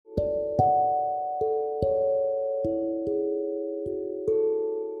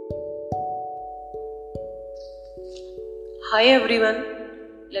Hi everyone,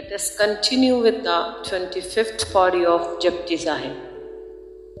 let us continue with the 25th body of Japji Sahib.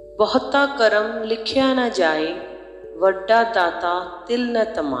 बहुता करम लिखिया न जाए, वड्डा दाता तिल न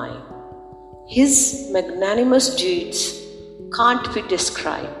तमाए. His magnanimous deeds can't be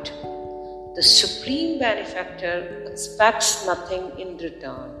described. The supreme benefactor expects nothing in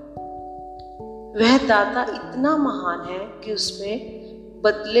return. वह दाता इतना महान है कि उसमें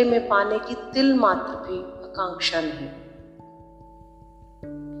बदले में पाने की तिल मात्र भी आकांक्षा नहीं.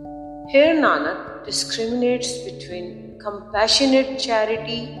 Here Nanak discriminates between compassionate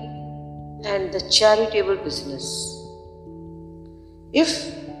charity and the charitable business. If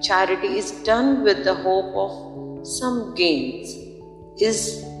charity is done with the hope of some gains,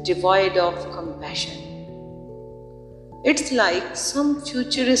 is devoid of compassion. It's like some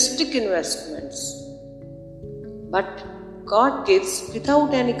futuristic investments. But God gives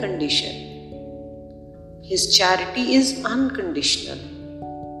without any condition. His charity is unconditional.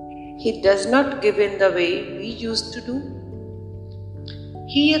 He does not give in the way we used to do.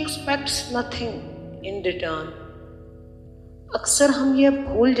 He expects nothing in return. अक्सर हम यह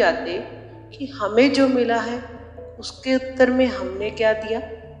भूल जाते कि हमें जो मिला है उसके उत्तर में हमने क्या दिया.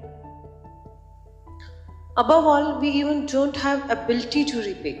 Above all, we even don't have ability to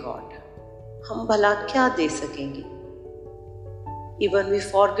repay God. हम भला क्या दे सकेंगे? Even we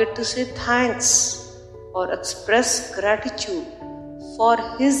forget to say thanks or express gratitude for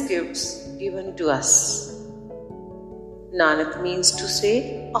His gifts given to us. Nanak means to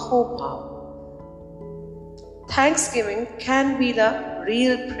say ahobhav. Thanksgiving can be the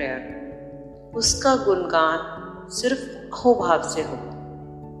real prayer. उसका गुणगान सिर्फ अहोभाव से होगा.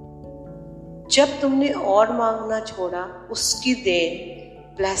 जब तुमने और मांगना छोड़ा, उसकी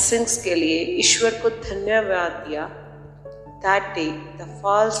देन ब्लेसिंग्स के लिए ईश्वर को धन्यवाद दिया. That day the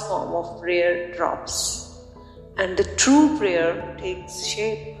false form of prayer drops and the true prayer takes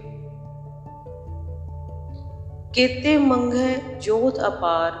shape. केते मंघे जोत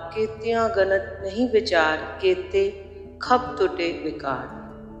अपार, केतियां गनत नहीं विचार, केते खप तुटे विकार.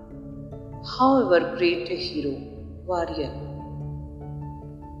 However great a hero, warrior,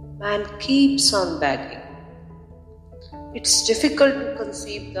 man keeps on begging. It's difficult to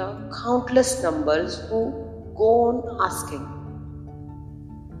conceive the countless numbers who go on asking.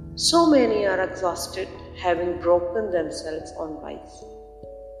 So many are exhausted, having broken themselves on vice.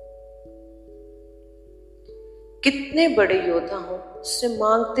 कितने बड़े योद्धा हों, उससे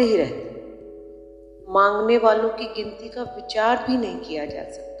मांगते ही रहते. मांगने वालों की गिनती का विचार भी नहीं किया जा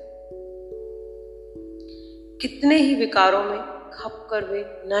सकता. कितने ही विकारों में खप कर वे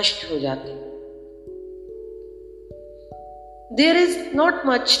नष्ट हो जाते. There is not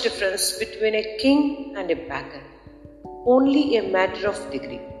much difference between a king and a beggar, only a matter of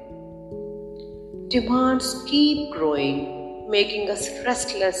degree. Demands keep growing, making us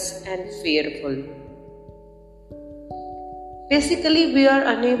restless and fearful. Basically, we are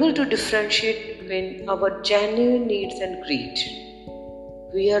unable to differentiate between our genuine needs and greed.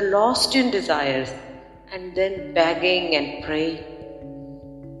 We are lost in desires and then begging and praying.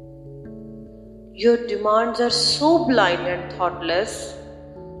 Your demands are so blind and thoughtless,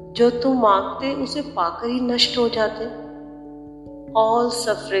 जो तुम मांगते उसे पाकर ही नष्ट हो जाते. All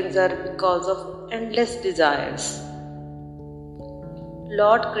sufferings are because of endless desires.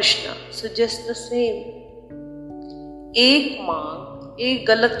 Lord Krishna suggests the same. एक मांग, एक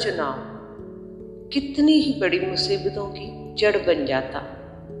गलत चुनाव कितनी ही बड़ी मुसीबतों की जड़ बन जाता.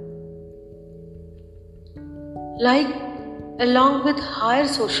 Like along with higher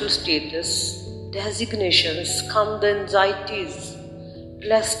social status designations come the anxieties,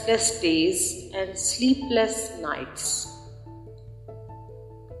 restless days and sleepless nights.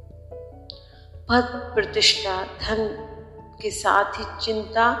 पद प्रतिष्ठा धन के साथ ही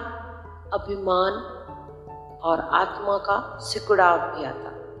चिंता, अभिमान और आत्मा का सिकुड़ाव भी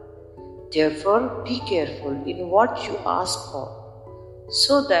आता. Therefore, be careful in what you ask for,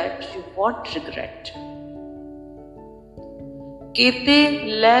 so that you won't regret. केते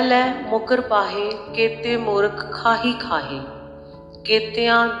ले ले मुकर पाहे, केते मूर्ख खाही खाहे,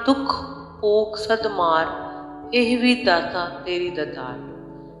 केतियां दुख ओक सदमार, एह भी दाता तेरी Datar.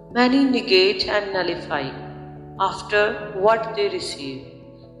 Many negate and nullify after what they receive.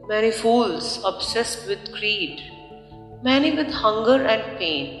 Many fools obsessed with greed, many with hunger and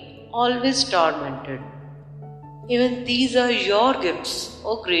pain, always tormented. Even these are your gifts,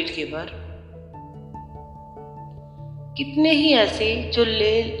 O great giver. कितने ही ऐसे जो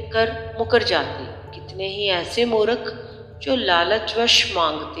लेकर मुकर जाते, कितने ही ऐसे मूर्ख जो लालचवश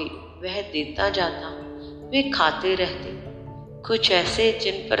मांगते, वह देता जाता, वे खाते रहते. कुछ ऐसे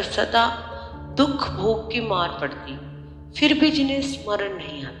जिन पर सदा दुख भोग की मार पड़ती, फिर भी जिन्हें स्मरण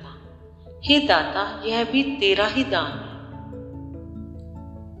नहीं आता। हे दाता, यह भी तेरा ही दान है।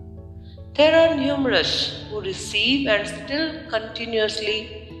 There are numerous who receive and still continuously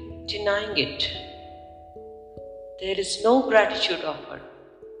denying it. There is no gratitude offered.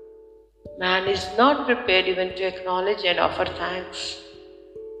 Man is not prepared even to acknowledge and offer thanks.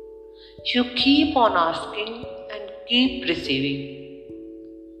 You keep on asking and keep receiving,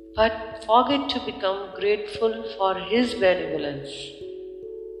 but forget to become grateful for His benevolence.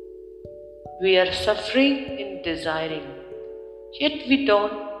 We are suffering in desiring, yet we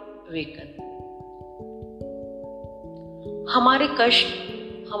don't awaken. हमारे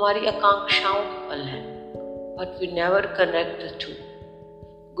कष्ट हमारी आकांक्षाओं का फल है, but we never connect the two.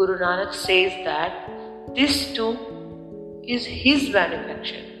 Guru Nanak says that this too is His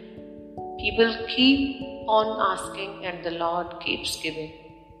benefaction. People keep on asking and the Lord keeps giving.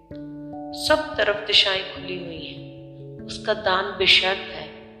 सब तरफ दिशाएं खुली हुई हैं, उसका दान बेशर्त है।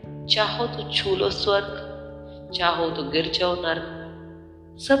 चाहो तो छू लो स्वर्ग, चाहो तो गिर जाओ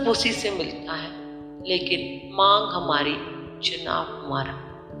नर्क। सब उसी से मिलता है, लेकिन मांग हमारी, चुनाव हमारा।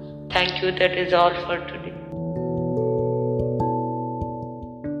 Thank you. That is all for today.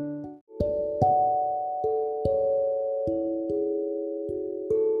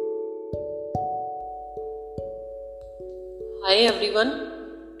 Hi everyone.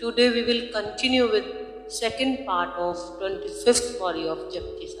 Today we will continue with second part of 25th Pauri of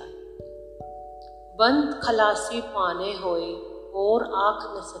Japji Sahib. बंद खलासी पाने होए और आँख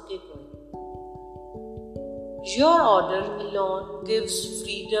न सके कोई। Your order alone gives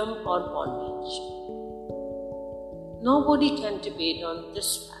freedom or bondage. Nobody can debate on this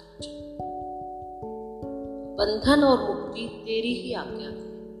fact. बंधन और मुक्ति तेरी ही आज्ञा है,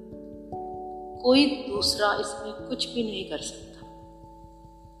 कोई दूसरा इसमें कुछ भी नहीं कर सकता।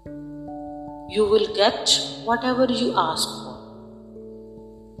 You will get whatever you ask for.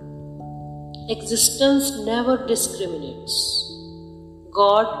 Existence never discriminates.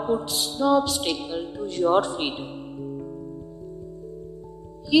 God puts no obstacle to your freedom.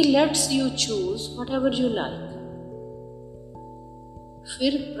 He lets you choose whatever you like.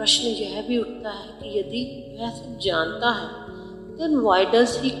 फिर प्रश्न यह भी उठता है कि यदि वह सब जानता है, then why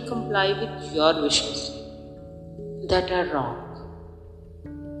does he comply with your wishes that are wrong?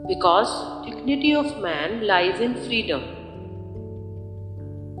 Because dignity of man lies in freedom.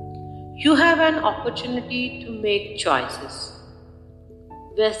 You have an opportunity to make choices.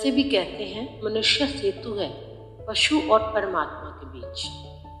 वैसे भी कहते हैं मनुष्य सेतु है पशु और परमात्मा के बीच,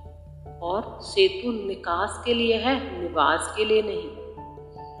 और सेतु निकास के लिए है, निवास के लिए नहीं।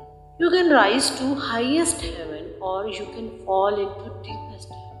 You can rise to highest heaven or you can fall into deepest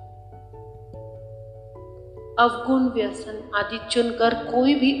heaven. अवगुण व्यसन आदि चुनकर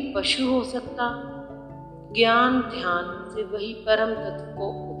कोई भी पशु हो सकता, ज्ञान ध्यान से वही परम तत्व को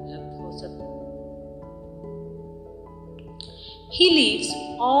उपलब्ध हो सकता। He leaves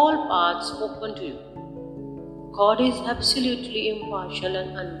all paths open to you. God is absolutely impartial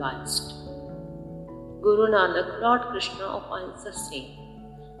and unbiased. Guru Nanak, Lord Krishna opines the same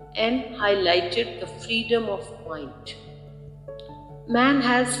and highlighted the freedom of mind. Man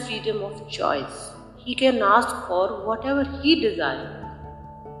has freedom of choice. He can ask for whatever he desires.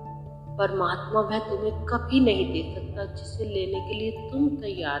 परमात्मा वह तुम्हें कभी नहीं दे सकता जिसे लेने के लिए तुम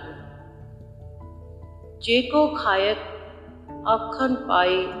तैयार हो। जे को खायक आखन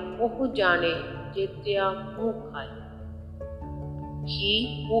पाए ओह जाने जे त्या मुँह खाए। He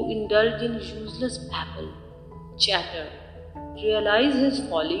who indulged in useless babble, chatter, realized his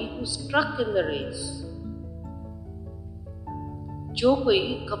folly who struck in the race. जो कोई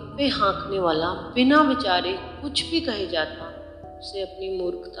गप्पे हाँकने वाला बिना विचारे कुछ भी कहे जाता, उसे अपनी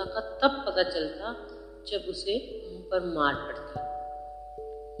मूर्खता का तब पता चलता जब उसे मुंह पर मार पड़ती।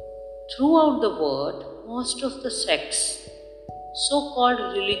 Throughout the world, most of the sects, so-called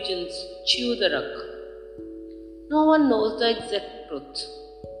religions, chew the rug. No one knows the exact truth.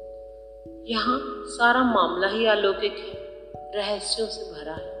 यहाँ सारा मामला ही अलौकिक है, रहस्यों से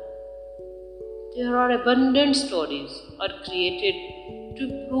भरा है। There are abundant stories are created to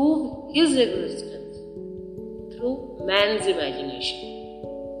prove His existence through man's imagination.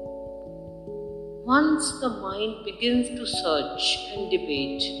 Once the mind begins to search and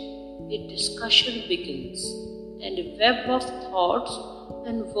debate, a discussion begins, and a web of thoughts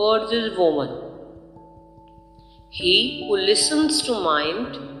and words is woven. He who listens to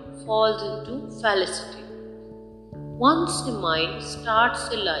mind falls into felicity. Once the mind starts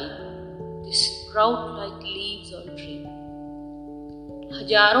alive, they sprout like leaves on tree.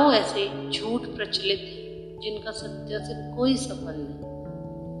 हजारों ऐसे झूठ प्रचलित हैं जिनका सत्य से कोई संबंध नहीं।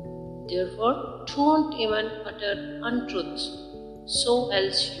 Therefore, don't even utter untruths, so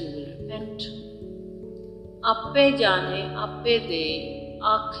else you will repent. आपे जाने आपे दे,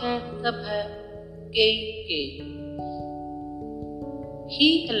 आखे तब है के. He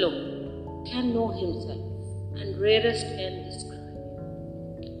alone can know himself and rarest can describe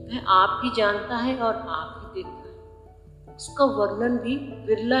him. वह आप ही जानता है और आप ही देखता है, उसका वर्णन भी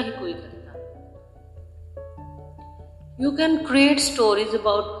विरला ही कोई करता है. You can create stories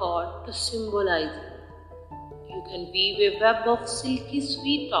about God to symbolize Him. You can weave a web of silky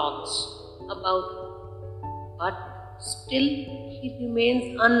sweet talks about Him, but still He remains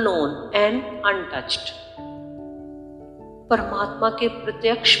unknown and untouched. परमात्मा के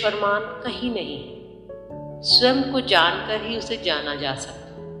प्रत्यक्ष प्रमाण कहीं नहीं है, स्वयं को जानकर ही उसे जाना जा सकता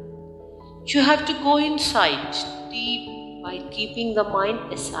है. You have to go inside deep by keeping the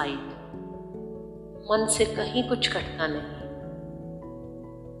mind aside. मन से कहीं कुछ घटता नहीं.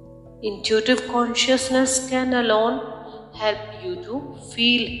 Intuitive consciousness can alone help you to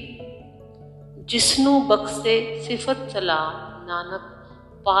feel. जिसनु बख्शे सिफत सलाह, नानक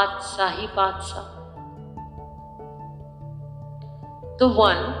पातशाह ही पातशाह. The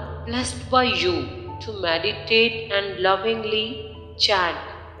one blessed by you to meditate and lovingly chant,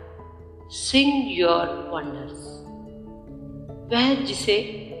 sing your wonders. वह जिसे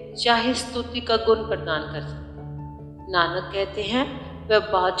चाहे स्तुति का गुण प्रदान कर सकता. नानक कहते हैं वह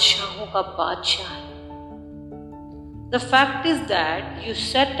बादशाहों का बादशाह है. The fact is that you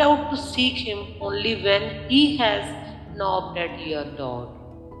set out to seek him only when he has knocked at your door.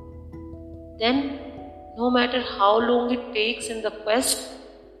 Then, no matter how long it takes in the quest,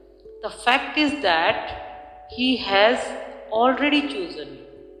 the fact is that he has already chosen you.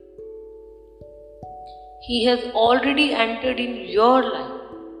 He has already entered in your life.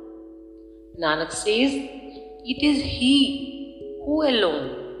 Nanak says, it is He who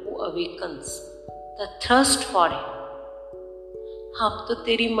alone who awakens the thirst for Him. हम तो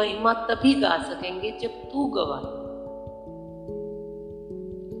तेरी महिमा तभी गा सकेंगे जब तू गवाए.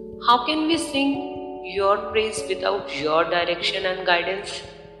 How can we sing your praise without your direction and guidance?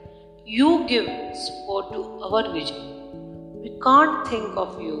 You give support to our vision. We can't think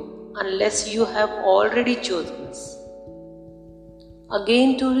of you unless you have already chosen us.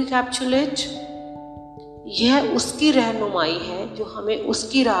 Again to recapitulate, यह उसकी रहनुमाई है जो हमें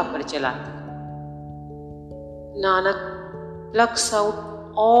उसकी राह पर चलाती है. Nanak plucks out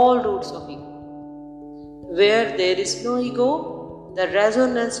all roots of ego. Where there is no ego, the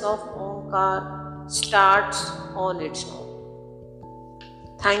resonance of Omkar starts on its own.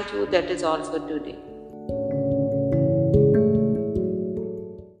 Thank you. That is all for today.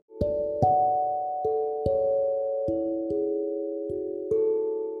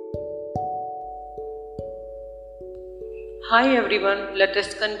 Hi everyone, let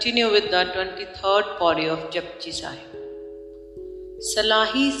us continue with the 23rd pauri of Japji Sahib.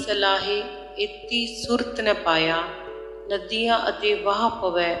 ਸਲਾਹੀ ਸਲਾਹੇ ਇਤੀ ਸੁਰਤ ਨ ਪਾਇਆ, ਨਦੀਆਂ ਅਤੇ ਵਾਹ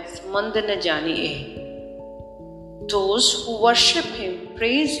ਪਵੈ ਸਮੰਦ ਨ ਜਾਣੀ ਇਹ. Those who worship him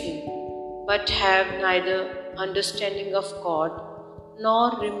praise him, but have neither understanding of God nor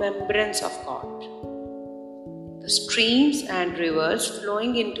remembrance of God. The streams and rivers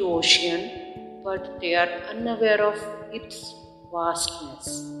flowing into ocean, but they are unaware of its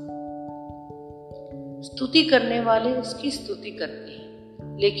vastness. स्तुति करने वाले उसकी स्तुति करते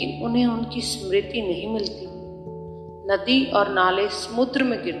हैं, लेकिन उन्हें उनकी स्मृति नहीं मिलती. नदी और नाले समुद्र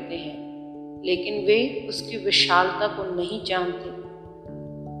में गिरते हैं, लेकिन वे उसकी विशालता को नहीं जानते.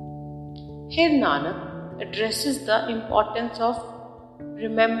 Here Nanak addresses the importance of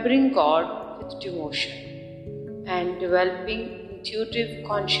remembering God with devotion and developing intuitive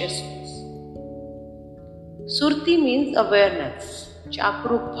consciousness. Surti means awareness,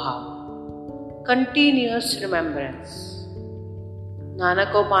 Chakruk Bhav, continuous remembrance.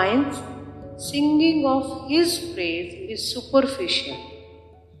 Nanak opines, singing of his praise is superficial.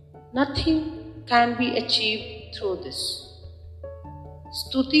 Nothing can be achieved through this.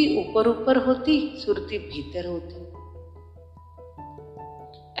 स्तुति ऊपर ऊपर होती, सुरति भीतर होती.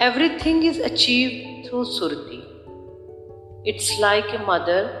 Everything is achieved through surti. It's like a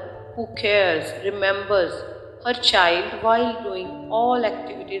mother who cares, remembers her child while doing all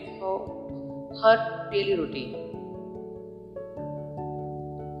activities for her daily routine.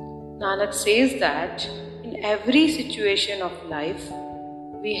 Nanak says that in every situation of life,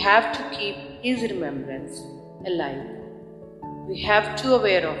 we have to keep his remembrance alive. We have to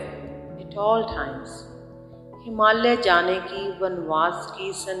aware of him at all times. Himalaya जाने की, वनवास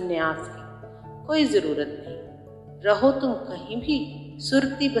की, संन्यास की कोई जरूरत नहीं. रहो तुम कहीं भी,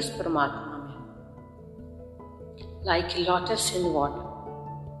 सुरती बस परमात्मा में. Like a lotus in water,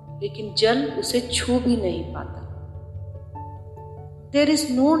 लेकिन जल उसे छू भी नहीं पाता। There is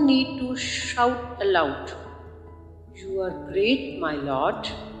no need to shout aloud, "You are great, my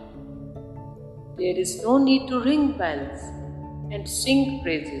Lord." There is no need to ring bells and sing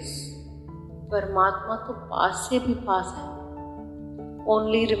praises. परमात्मा तो पास से भी पास है.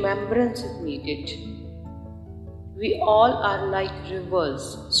 Only remembrance is needed. We all are like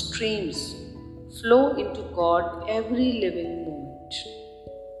rivers, streams, flow into God every living moment.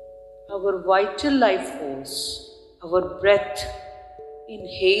 Our vital life force, our breath,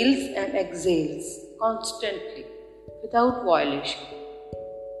 inhales and exhales constantly without violation.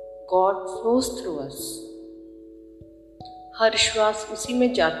 God flows through us. हर श्वास उसी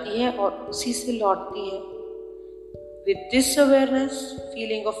में जाती है और उसी से लौटती है. With this awareness,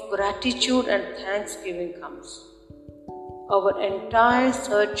 feeling of gratitude and thanksgiving comes. Our entire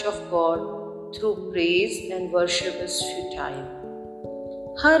search of God through praise and worship is futile.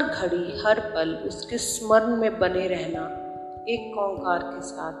 हर घड़ी, हर पल उसके स्मरण में बने रहना एक ओंकार के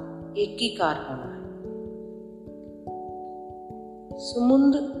साथ एकीकार होना है.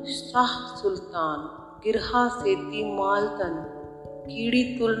 समुंद शाह सुल्तान गिरहा सेती मालतन कीड़ी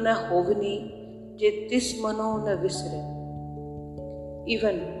तुल न होवनी जे तिस मनो न विसरे.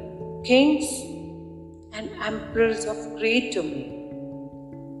 Even kings and emperors of great domain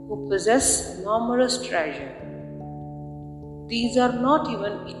who possess enormous treasure, these are not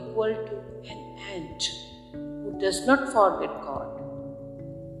even equal to an ant who does not forget God.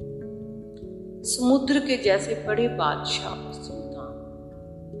 समुद्र के जैसे बड़े बादशाह और सुल्तान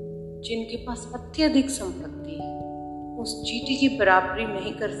जिनके पास अत्यधिक संपत्ति है, उस चींटी की बराबरी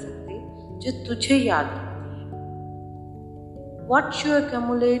नहीं कर सकते जो तुझे याद रखती है. What you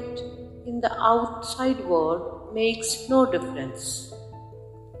accumulate in the outside world makes no difference.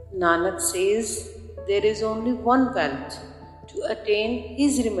 Nanak says there is only one wealth to attain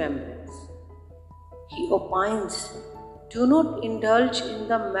his remembrance. He opines, do not indulge in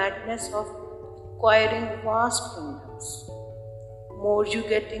the madness of acquiring vast kingdoms. More you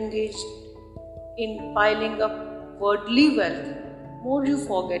get engaged in piling up worldly wealth, more you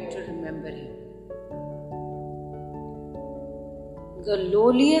forget to remember him. The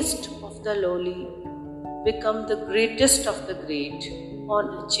lowliest of the lowly become the greatest of the great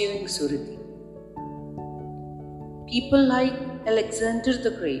on achieving Surati. People like Alexander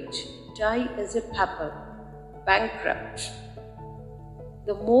the Great die as a pauper, bankrupt.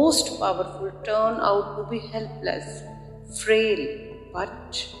 The most powerful turn out to be helpless, frail,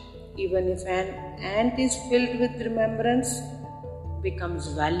 but even if an ant is filled with remembrance, becomes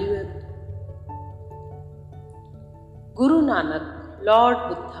valuable. Guru Nanak, Lord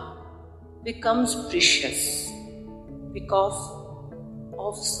Buddha, becomes precious because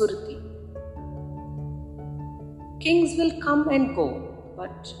of Surati. Kings will come and go,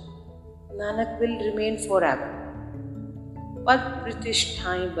 but Nanak will remain forever. पद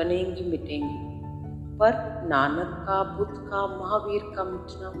प्रतिष्ठाएं बनेंगी मिटेंगी, पर नानक का, बुद्ध का, महावीर का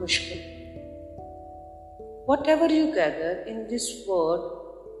मिटना मुश्किल. Whatever you gather in this world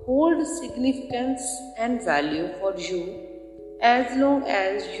holds significance and value for you as long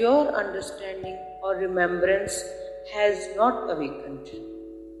as your understanding or remembrance has not awakened.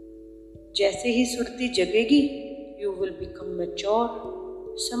 जैसे ही Surti जगेगी, you will become mature.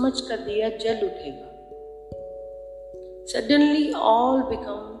 समझ का दिया जल उठेगा. Suddenly all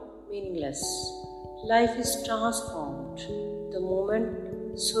become meaningless. Life is transformed the moment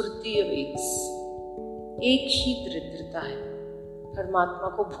Surti awakes. एक ही दरिद्रता है, परमात्मा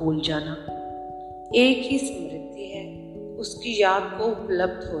को भूल जाना. एक ही समृद्धि है, उसकी याद को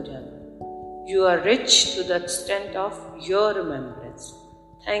उपलब्ध हो जाना. You are rich to the extent of your remembrance.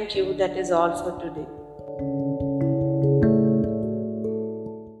 Thank you. That is all for today.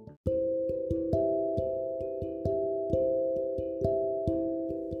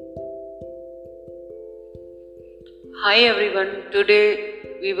 Hi everyone, today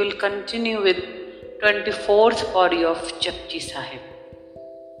we will continue with 24th pauri of Japji Sahib.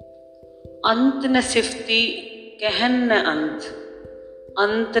 अंत न सिफती कहन न अंत,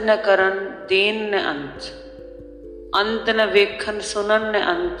 अंत न करन देन न अंत, अंत न वेखन सुनन न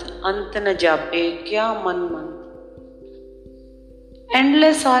अंत न जापे क्या मन मंत.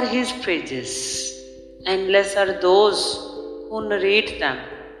 Endless are his praises, endless are those who narrate them.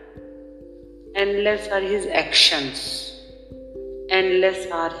 Endless are his actions, endless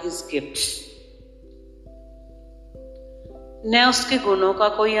are his gifts. न उसके गुणों का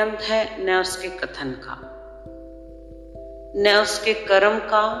कोई अंत है, न उसके कथन का, न उसके कर्म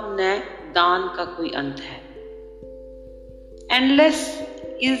का, न दान का कोई अंत है. Endless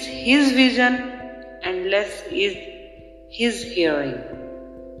is his vision, endless is his hearing,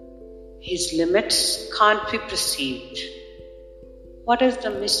 His limits can't be perceived. What is the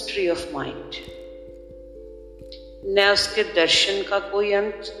mystery of mind? न उसके दर्शन का कोई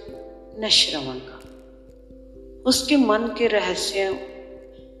अंत, न श्रवण का। उसके मन के रहस्यों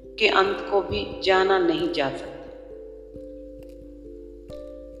के अंत को भी जाना नहीं जा सकता।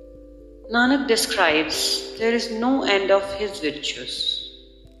 Nanak describes there is no end of his virtues.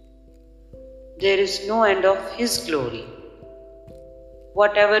 There is no end of his glory.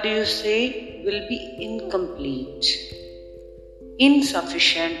 Whatever you say will be incomplete,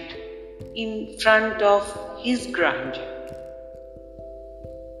 insufficient in front of his grandeur.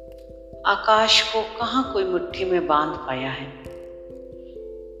 आकाश को कहाँ कोई मुट्ठी में बांध पाया है?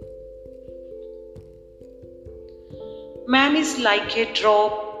 Man is like a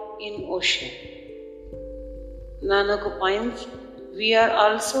drop in ocean. Nanak opines, we are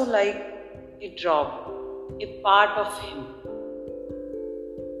also like a drop, a part of him.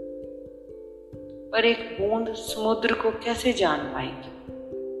 पर एक बूंद समुद्र को कैसे जान पाएगी?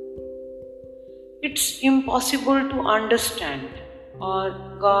 It's impossible to understand or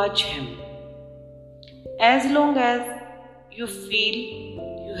gauge him. As long as you feel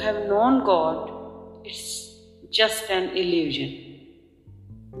you have known God, it's just an illusion.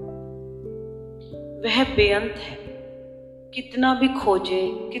 वह बेअंत है, कितना भी खोजे,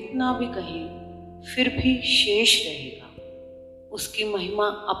 कितना भी कहे, फिर भी शेष रहेगा। उसकी महिमा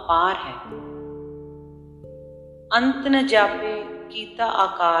अपार है। अंत न जापे कीता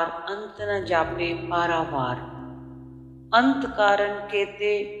आकार, अंत न जापे पारावार। अंत कारण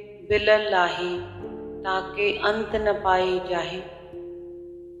केते बिलल लाहे, ताके अंत न पाए जाहे।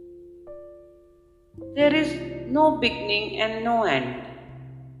 There is no beginning and no end.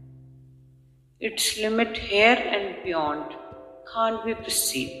 Its limit here and beyond can't be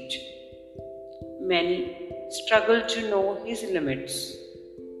perceived. Many struggle to know his limits,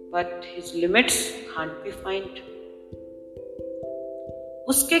 but his limits can't be found.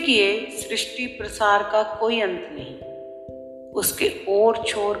 उसके किए सृष्टि प्रसार का कोई अंत नहीं, उसके ओर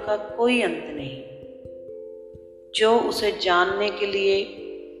छोर का कोई अंत नहीं। जो उसे जानने के लिए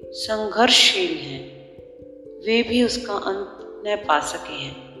संघर्षशील हैं, वे भी उसका अंत न पा सके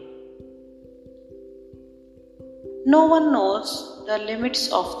हैं। No one knows the limits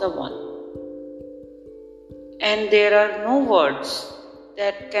of the one, and there are no words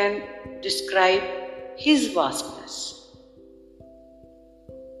that can describe his vastness.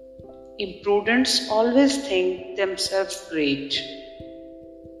 Imprudents always think themselves great.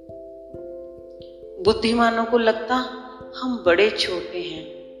 बुद्धिमानों को लगता हम बड़े छोटे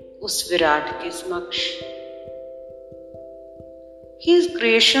हैं उस विराट के समक्ष। His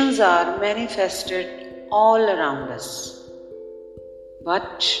creations are manifested all around us,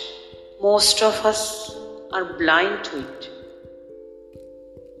 but most of us are blind to it.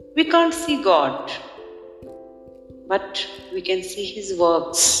 We can't see God, but we can see His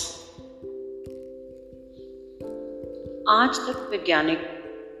works. आज तक वैज्ञानिक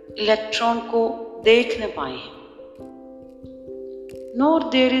इलेक्ट्रॉन को देख न पाए हैं, nor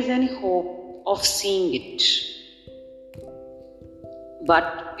there is any hope of seeing it,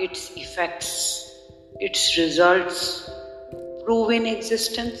 but its effects, its results prove in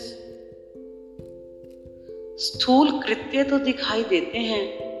existence. स्थूल कृत्य तो दिखाई देते हैं,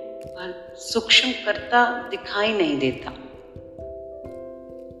 पर सूक्ष्म कर्ता दिखाई नहीं देता।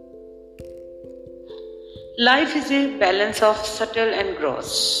 Life is a balance of subtle and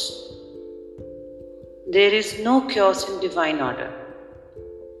gross. There is no chaos in divine order.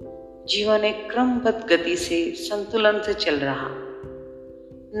 जीवन एक क्रमबद्ध गति से संतुलन से चल रहा।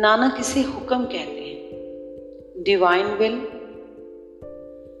 नानक इसे हुक्म कहते हैं, divine will.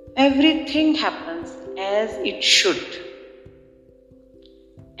 Everything happens as it should.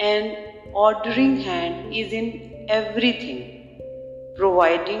 An ordering hand is in everything,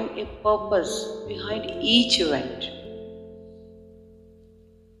 providing a purpose behind each event.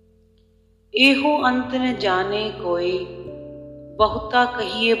 एहो अंत न जाने कोई, बहुता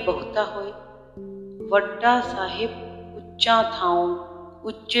कहिए बहुता होए। वड्डा साहिब उच्चा थाऊं,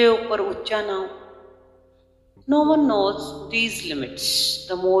 उच्चे ऊपर उच्चा नाऊं। No one knows these limits.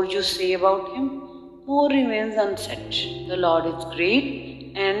 The more you say about him, more remains unsaid. The Lord is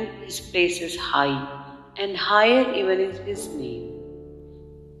great and his place is high, and higher even is his name.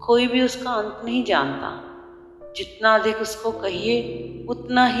 कोई भी उसका अंत नहीं जानता। जितना अधिक उसको कहिए,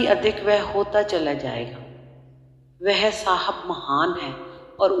 उतना ही अधिक वह होता चला जाएगा। वह साहब महान है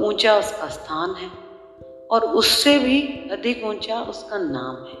और ऊंचा उसका स्थान है, और उससे भी अधिक ऊंचा उसका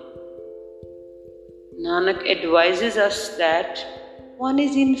नाम है। Nanak advises us that one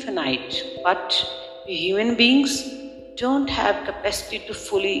is infinite, but we human beings don't have capacity to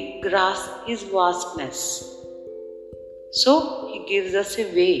fully grasp His vastness. So He gives us a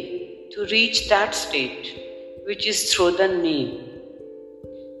way to reach that state, which is through the name.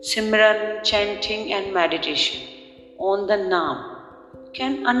 Simran, chanting and meditation on the Naam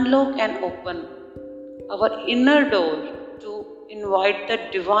can unlock and open our inner door to invite the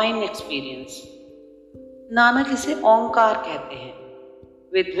divine experience. Nanak इसे ओंकार कहते हैं,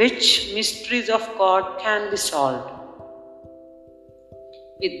 with which mysteries of God can be solved.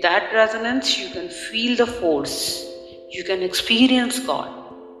 With that resonance, you can feel the force, you can experience God.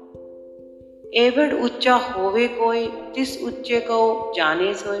 एवड़ उच्चा होवे कोई, तिस उच्चे को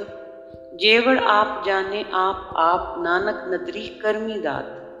जाने सोए, जेवड़ आप जाने आप नानक नदरी करमी दात.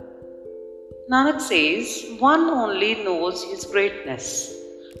 Nanak says, one only knows his greatness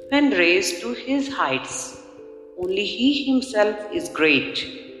when raised to his heights. Only he himself is great.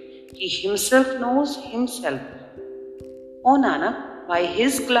 He himself knows himself. O Nanak, by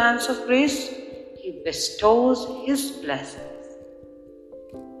his glance of grace, he bestows his blessings.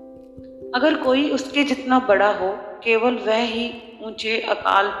 अगर कोई उसके जितना बड़ा हो, केवल वह ही ऊंचे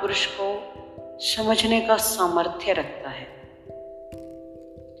अकाल पुरुष को समझने का सामर्थ्य रखता है.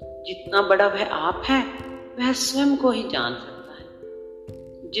 जितना बड़ा वह आप है, वह स्वयं को ही जान सकता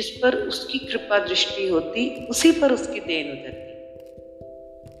है. जिस पर उसकी कृपा दृष्टि होती, उसी पर उसकी देन उतरती.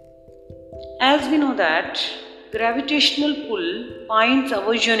 As we know that gravitational pull binds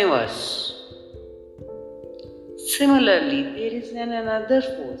our universe. Similarly, there is another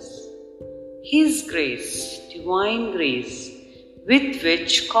force, His grace, divine grace, with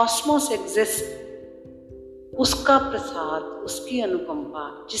which cosmos exists. उसका प्रसाद, उसकी अनुकंपा,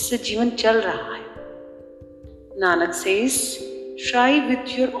 जिससे जीवन चल रहा है. Nanak says, try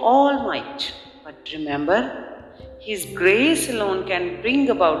with your all might, but remember, His grace alone can bring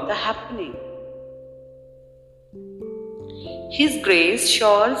about the happening. His grace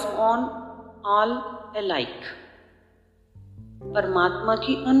showers on all alike. परमात्मा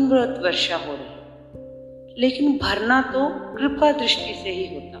की अनवरत वर्षा हो रही, लेकिन भरना तो कृपा दृष्टि से ही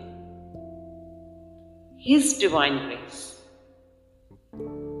होता. His divine grace.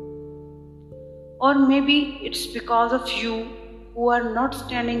 Or maybe it's because of you who are not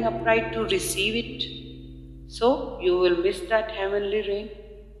standing upright to receive it, so you will miss that heavenly rain.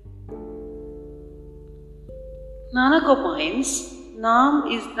 Nanak opines,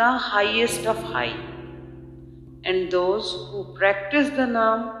 Naam is the highest of high, and those who practice the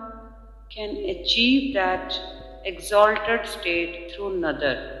Naam can achieve that exalted state through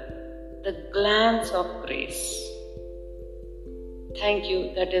Nadar, the glance of grace. Thank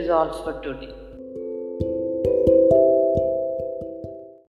you. That is all for today.